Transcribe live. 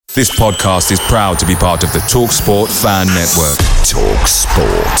This podcast is proud to be part of the TalkSport Fan Network.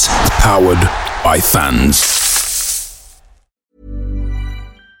 TalkSport. Powered by fans.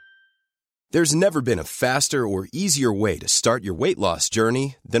 There's never been a faster or easier way to start your weight loss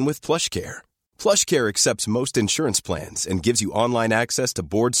journey than with PlushCare. PlushCare accepts most insurance plans and gives you online access to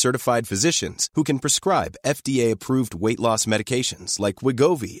board-certified physicians who can prescribe FDA-approved weight loss medications like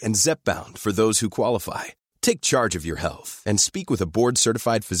Wegovy and Zepbound for those who qualify. Take charge of your health and speak with a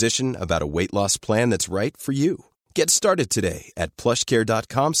board-certified physician about a weight loss plan that's right for you. Get started today at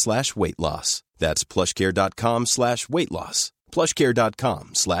plushcare.com/weight loss. That's plushcare.com/weight loss.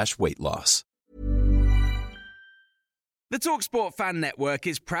 plushcare.com/weight loss. The TalkSport Fan Network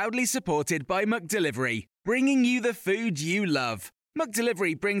is proudly supported by McDelivery, bringing you the food you love.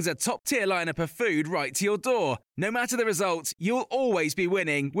 McDelivery brings a top-tier lineup of food right to your door. No matter the result, you'll always be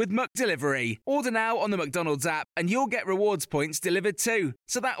winning with McDelivery. Order now on the McDonald's app and you'll get rewards points delivered too.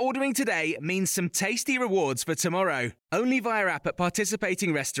 So that ordering today means some tasty rewards for tomorrow. Only via app at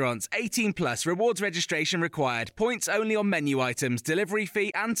participating restaurants. 18 plus. Rewards registration required. Points only on menu items. Delivery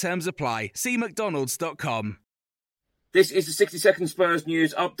fee and terms apply. See mcdonalds.com. This is the 60-second Spurs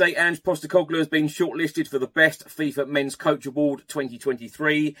news update. Ange Postecoglou has been shortlisted for the Best FIFA Men's Coach Award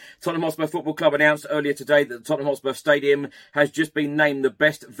 2023. Tottenham Hotspur Football Club announced earlier today that the Tottenham Hotspur Stadium has just been named the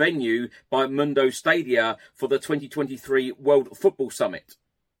best venue by Mundo Stadia for the 2023 World Football Summit.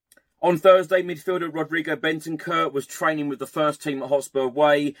 On Thursday, midfielder Rodrigo Bentancur was training with the first team at Hotspur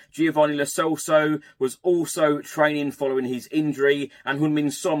Way. Giovanni Lo Celso was also training following his injury, and Heung-min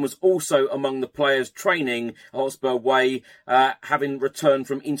Son was also among the players training at Hotspur Way, having returned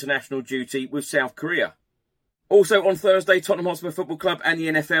from international duty with South Korea. Also on Thursday, Tottenham Hotspur Football Club and the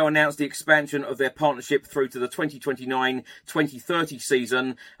NFL announced the expansion of their partnership through to the 2029-2030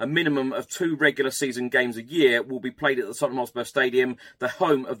 season. A minimum of 2 regular season games a year will be played at the Tottenham Hotspur Stadium, the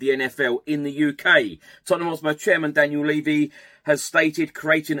home of the NFL in the UK. Tottenham Hotspur chairman Daniel Levy has stated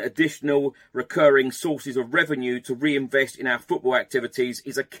creating additional recurring sources of revenue to reinvest in our football activities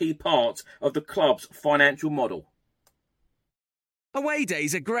is a key part of the club's financial model. Away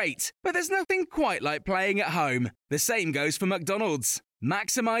days are great, but there's nothing quite like playing at home. The same goes for McDonald's.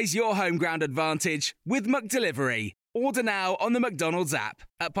 Maximise your home ground advantage with McDelivery. Order now on the McDonald's app.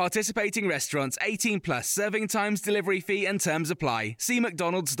 At participating restaurants, 18 plus, serving times, delivery fee and terms apply. See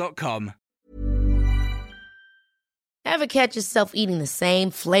mcdonalds.com. Ever catch yourself eating the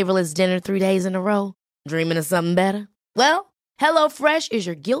same flavorless dinner 3 days in a row? Dreaming of something better? Well, HelloFresh is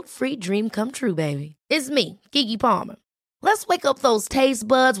your guilt-free dream come true, baby. It's me, Keke Palmer. Let's wake up those taste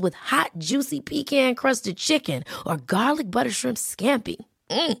buds with hot, juicy pecan-crusted chicken or garlic butter shrimp scampi.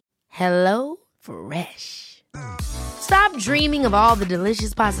 Hello Fresh. Stop dreaming of all the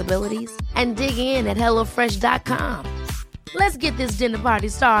delicious possibilities and dig in at HelloFresh.com. Let's get this dinner party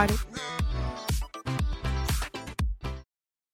started.